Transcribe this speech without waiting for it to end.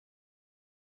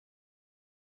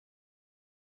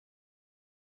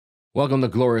Welcome to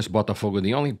Glorious Botafogo,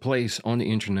 the only place on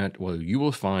the internet where you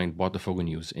will find Botafogo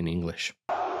news in English.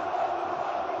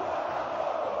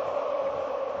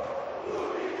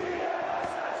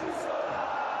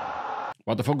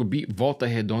 Botafogo beat Volta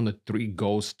Redonda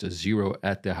 3-0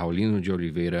 at the Raulino de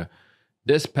Oliveira.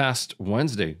 This past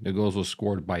Wednesday, the goals were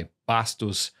scored by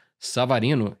Bastos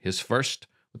Savarino, his first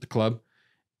with the club,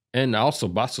 and also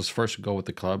Bastos' first goal with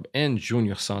the club, and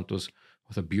Junior Santos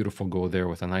with a beautiful goal there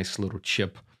with a nice little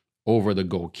chip over the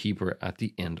goalkeeper at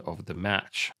the end of the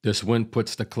match. This win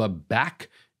puts the club back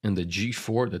in the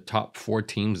G4, the top four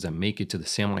teams that make it to the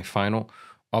semifinal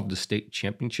of the state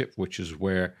championship, which is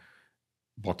where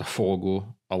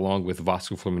Botafogo, along with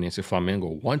Vasco, Fluminense, and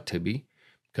Flamengo, want to be,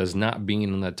 because not being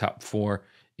in the top four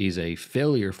is a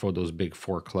failure for those big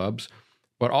four clubs,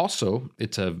 but also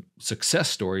it's a success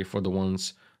story for the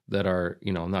ones that are,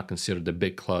 not considered the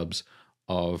big clubs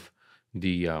of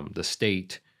the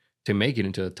state to make it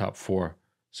into the top four.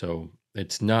 So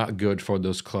it's not good for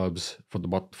those clubs, for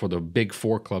the big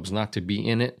four clubs not to be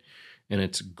in it, and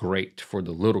it's great for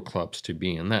the little clubs to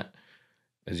be in that.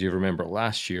 As you remember,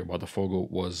 last year, Botafogo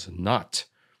was not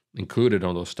included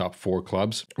on those top four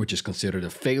clubs, which is considered a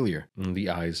failure in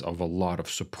the eyes of a lot of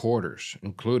supporters,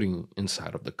 including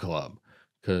inside of the club,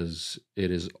 because it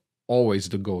is always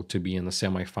the goal to be in the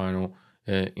semifinal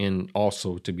and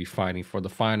also to be fighting for the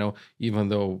final, even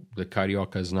though the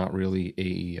Carioca is not really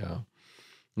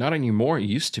not anymore. It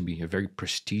used to be a very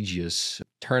prestigious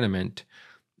tournament,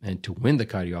 and to win the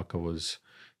Carioca was,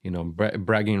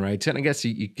 bragging rights. And I guess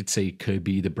you could say it could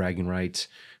be the bragging rights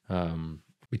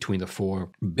between the four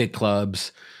big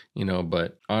clubs,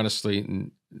 but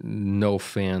honestly, no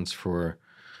fans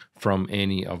from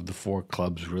any of the four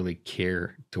clubs really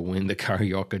care to win the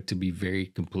Carioca, to be very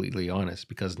completely honest,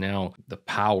 because now the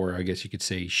power, I guess you could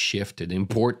say, shifted,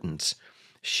 importance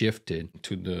shifted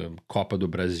to the Copa do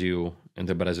Brasil and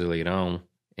the Brasileirão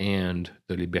and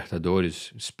the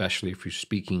Libertadores, especially if you're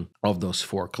speaking of those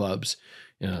four clubs.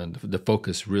 The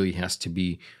focus really has to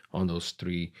be on those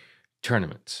three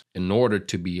tournaments. In order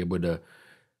to be able to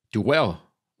do well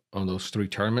on those three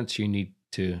tournaments, you need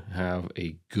to have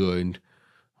a good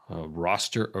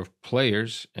roster of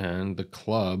players, and the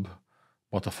club,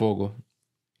 Botafogo,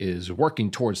 is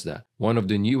working towards that. One of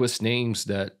the newest names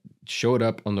that showed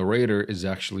up on the radar is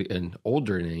actually an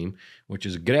older name, which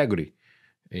is Gregore,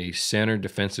 a center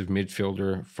defensive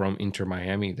midfielder from Inter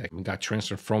Miami that got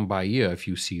transferred from Bahia a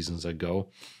few seasons ago.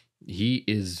 He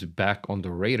is back on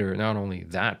the radar. Not only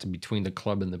that, between the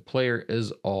club and the player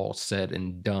is all said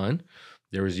and done.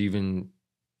 There was even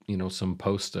some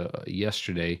post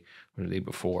yesterday or the day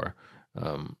before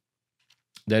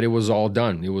that it was all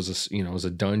done. It was it was a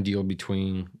done deal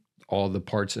between all the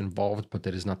parts involved, but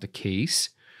that is not the case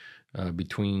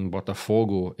between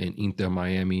Botafogo and Inter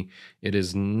Miami. It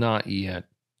is not yet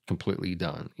completely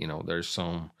done. There's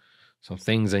some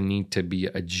things that need to be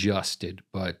adjusted,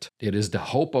 but it is the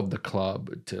hope of the club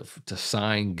to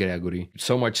sign Gregore,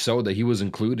 so much so that he was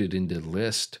included in the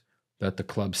list that the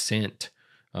club sent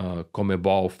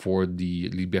Comebol for the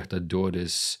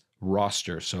Libertadores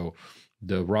roster. So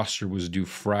the roster was due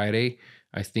Friday.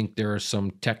 I think there are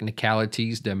some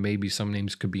technicalities that maybe some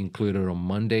names could be included on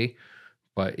Monday,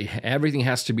 but everything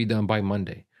has to be done by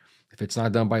Monday. If it's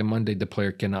not done by Monday, the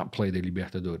player cannot play the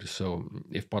Libertadores. So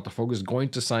if Botafogo is going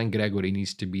to sign Gregore, it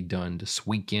needs to be done this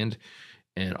weekend,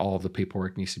 and all of the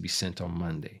paperwork needs to be sent on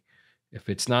Monday. If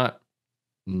it's not,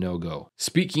 no go.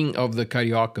 Speaking of the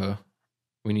Carioca,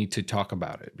 we need to talk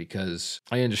about it, because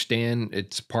I understand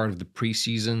it's part of the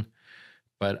preseason,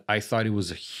 but I thought it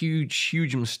was a huge,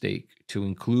 huge mistake to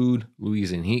include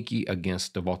Luis Henrique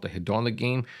against the Volta Redonda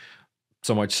game,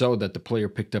 so much so that the player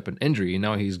picked up an injury and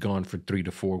now he's gone for 3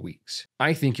 to 4 weeks.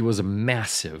 I think it was a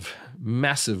massive,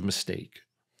 massive mistake,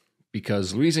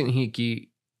 because Luis Henrique,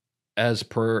 as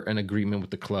per an agreement with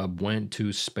the club, went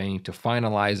to Spain to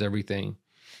finalize everything.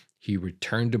 He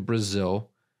returned to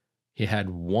Brazil. He had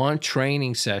one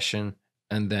training session,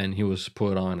 and then he was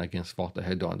put on against Volta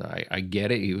Redonda. I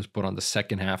get it. He was put on the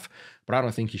second half, but I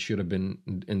don't think he should have been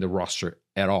in the roster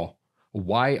at all.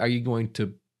 Why are you going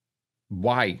to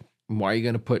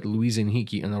put Luis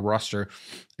Henrique in the roster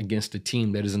against a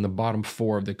team that is in the bottom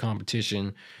four of the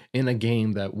competition in a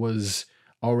game that was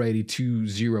already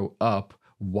 2-0 up?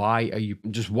 Why?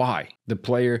 The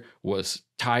player was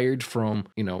tired from,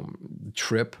 the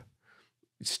trip,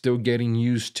 still getting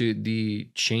used to the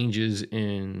changes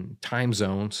in time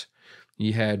zones.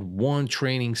 He had one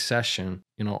training session,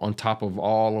 on top of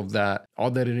all of that, all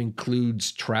that it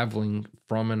includes traveling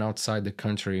from and outside the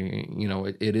country.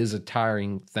 It is a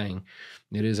tiring thing.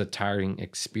 It is a tiring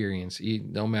experience.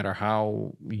 No matter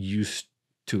how used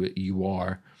to it you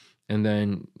are, and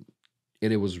then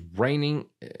it was raining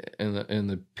in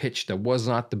the pitch that was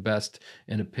not the best,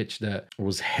 and a pitch that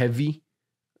was heavy,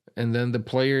 and then the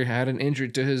player had an injury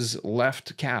to his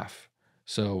left calf.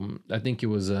 So I think it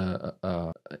was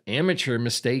a amateur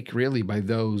mistake, really, by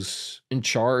those in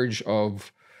charge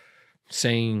of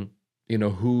saying,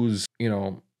 who's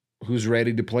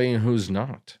ready to play and who's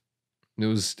not.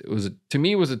 To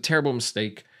me, it was a terrible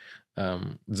mistake.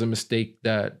 It was a mistake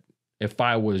that if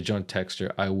I was John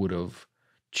Textor, I would have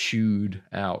chewed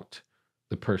out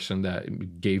the person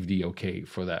that gave the okay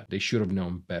for that. They should have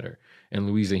known better. And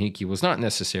Luis Henrique was not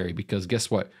necessary, because guess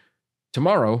what?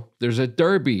 Tomorrow, there's a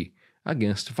derby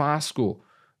against Vasco,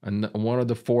 and one of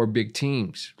the 4 big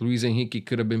teams. Luis Henrique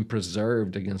could have been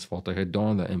preserved against Volta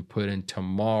Redonda and put in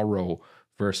tomorrow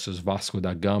versus Vasco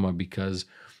da Gama, because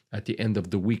at the end of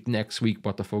the week, next week,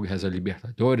 Botafogo has a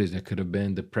Libertadores. That could have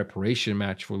been the preparation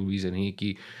match for Luis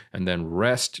Henrique, and then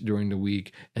rest during the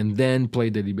week, and then play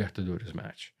the Libertadores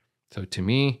match. So to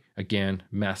me, again,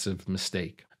 massive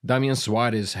mistake. Damian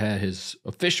Suarez had his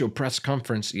official press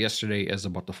conference yesterday as a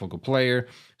Botafogo player,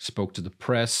 spoke to the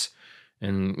press,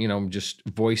 and, just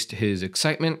voiced his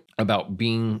excitement about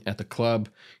being at the club.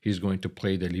 He's going to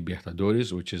play the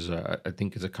Libertadores, which is, I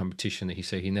think, is a competition that he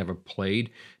said he never played.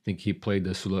 I think he played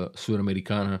the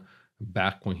Sudamericana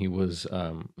back when he was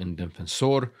in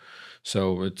Defensor.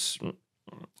 So it's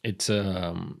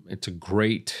a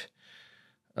great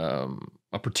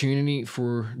opportunity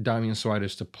for Damian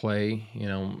Suarez to play.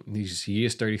 He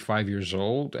is 35 years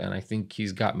old, and I think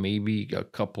he's got maybe a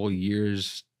couple of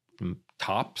years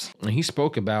tops. And he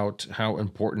spoke about how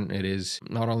important it is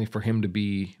not only for him to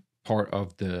be part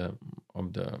of the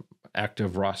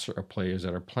active roster of players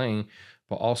that are playing,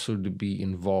 but also to be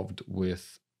involved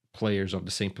with players of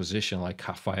the same position like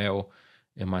Rafael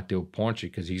and Mateo Ponte,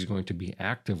 because he's going to be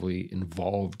actively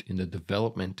involved in the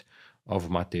development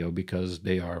of Mateo, because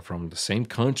they are from the same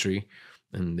country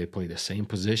and they play the same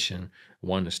position.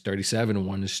 One is 37 and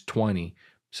one is 20.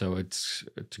 So it's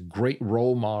a great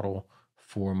role model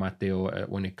for Mateo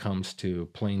when it comes to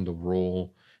playing the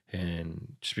role,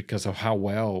 and just because of how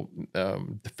well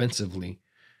defensively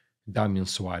Damian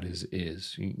Suarez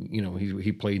is.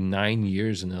 He played 9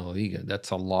 years in the La Liga. That's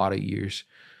a lot of years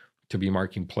to be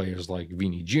marking players like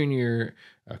Vini Jr.,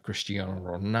 Cristiano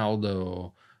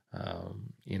Ronaldo,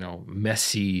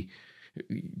 Messi,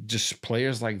 just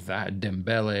players like that,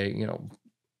 Dembele,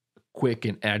 quick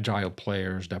and agile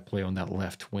players that play on that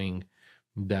left wing,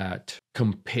 that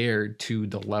compared to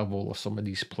the level of some of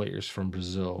these players from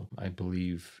Brazil, I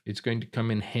believe it's going to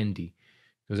come in handy,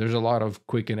 because there's a lot of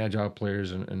quick and agile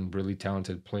players and really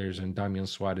talented players, and Damian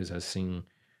Suarez has seen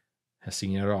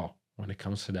it all when it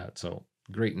comes to that. So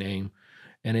great name.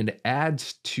 And it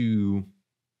adds to,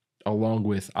 along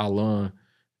with Alain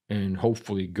and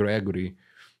hopefully Gregore,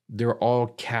 they're all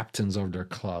captains of their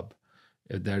club.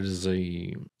 There is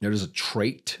a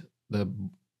trait that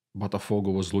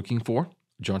Botafogo was looking for.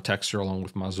 John Textor, along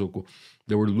with Mazuco,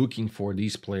 they were looking for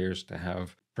these players to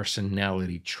have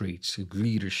personality traits,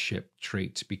 leadership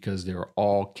traits, because they were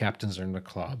all captains in the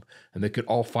club, and they could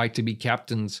all fight to be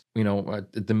captains.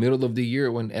 At the middle of the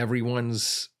year when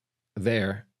everyone's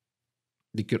there,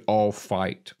 they could all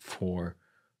fight for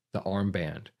the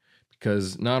armband,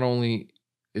 because not only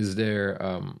is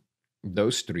there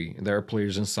those three, there are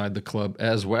players inside the club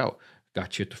as well.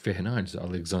 Gachito Fernandes,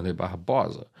 Alexander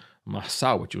Barbosa,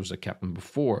 Marçal, which was the captain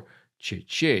before,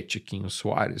 Chiquinho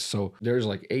Suarez. So there's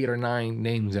like 8 or 9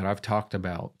 names that I've talked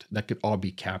about that could all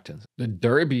be captains. The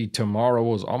derby tomorrow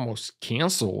was almost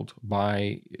canceled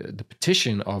by the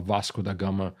petition of Vasco da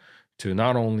Gama to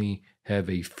not only have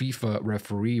a FIFA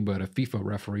referee, but a FIFA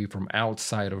referee from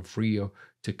outside of Rio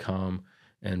to come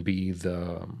and be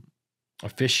the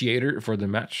officiator for the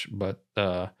match. But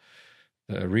the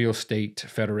Rio State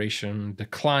Federation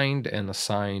declined and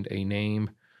assigned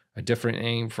a different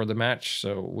name for the match.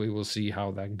 So we will see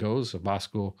how that goes.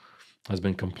 Vasco has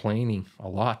been complaining a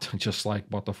lot, just like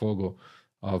Botafogo,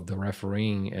 of the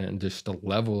refereeing, and just the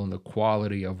level and the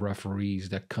quality of referees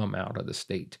that come out of the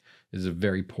state is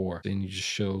very poor. And it just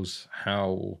shows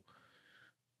how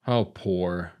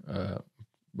poor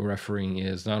refereeing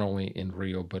is, not only in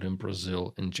Rio, but in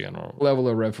Brazil in general. The level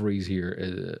of referees here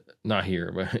is, not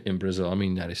here, but in Brazil, I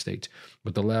mean United States,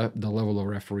 but the level of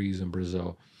referees in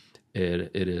Brazil,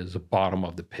 it is the bottom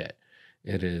of the pit.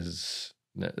 It is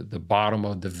the bottom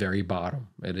of the very bottom.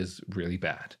 It is really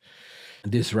bad.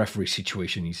 This referee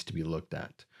situation needs to be looked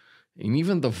at. And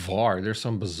even the VAR, there's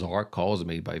some bizarre calls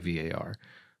made by VAR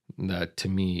that, to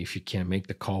me, if you can't make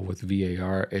the call with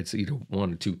VAR, it's either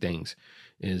one or two things: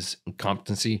 is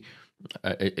incompetency,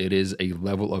 It is a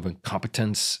level of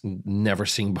incompetence never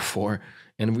seen before.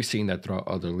 And we've seen that throughout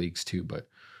other leagues too, but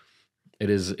it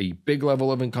is a big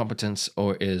level of incompetence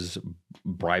or is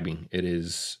bribing. It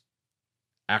is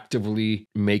actively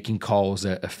making calls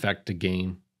that affect the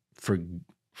game for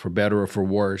better or for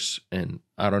worse. And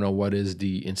I don't know what is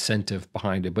the incentive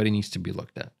behind it, but it needs to be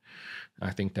looked at.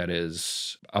 I think that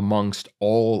is amongst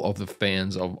all of the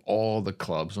fans of all the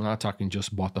clubs. I'm not talking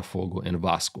just Botafogo and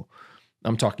Vasco.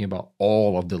 I'm talking about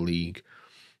all of the league.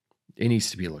 It needs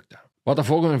to be looked at.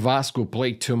 Botafogo and Vasco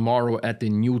play tomorrow at the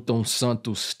Newton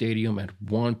Santos Stadium at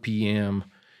 1 p.m.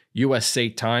 USA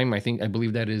time. I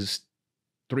believe that is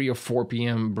 3 or 4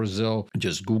 p.m. Brazil.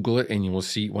 Just Google it and you will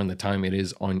see when the time it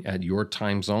is at your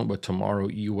time zone. But tomorrow,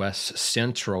 US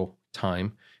Central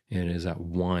Time, it is at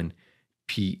 1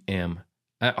 p.m.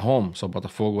 at home. So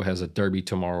Botafogo has a derby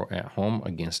tomorrow at home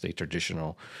against a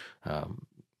traditional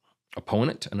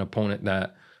opponent, an opponent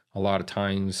that a lot of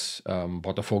times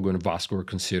Botafogo and Vasco are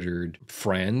considered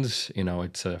friends.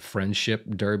 It's a friendship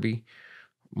derby.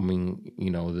 I mean,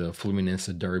 the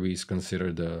Fluminense derby is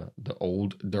considered the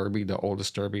old derby, the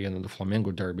oldest derby, and then the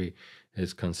Flamengo derby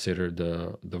is considered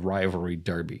the rivalry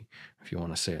derby, if you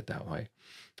want to say it that way.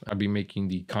 I'll be making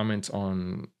the comments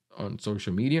on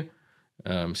social media,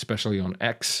 especially on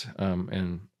X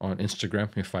and on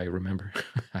Instagram, if I remember.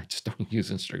 I just don't use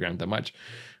Instagram that much.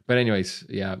 But anyways,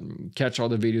 yeah, catch all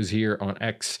the videos here on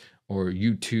X or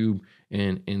YouTube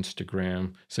and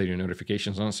Instagram. Set your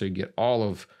notifications on so you get all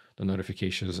of the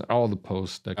notifications, all the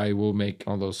posts that I will make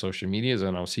on those social medias.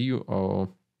 And I'll see you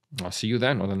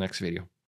then on the next video.